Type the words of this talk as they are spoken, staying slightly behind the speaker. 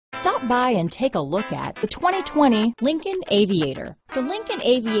Stop by and take a look at the 2020 Lincoln Aviator. The Lincoln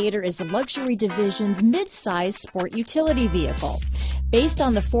Aviator is the luxury division's mid-size sport utility vehicle. Based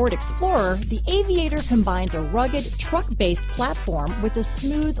on the Ford Explorer, the Aviator combines a rugged truck-based platform with a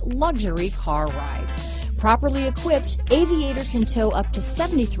smooth luxury car ride. Properly equipped, Aviator can tow up to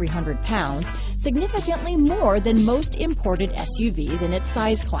 7,300 pounds, significantly more than most imported SUVs in its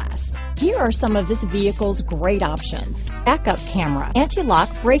size class. Here are some of this vehicle's great options: backup camera, anti-lock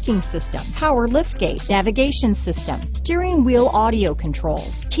braking system, power liftgate, navigation system, steering wheel audio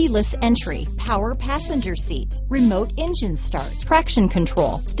controls, keyless entry, power passenger seat, remote engine start, traction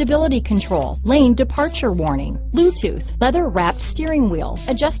control, stability control, lane departure warning, Bluetooth, leather-wrapped steering wheel,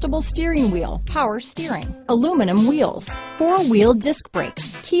 adjustable steering wheel, power steering, aluminum wheels, four-wheel disc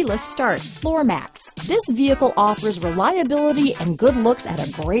brakes, keyless start, floor mats. This vehicle offers reliability and good looks at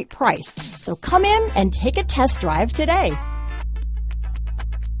a great price. So come in and take a test drive today.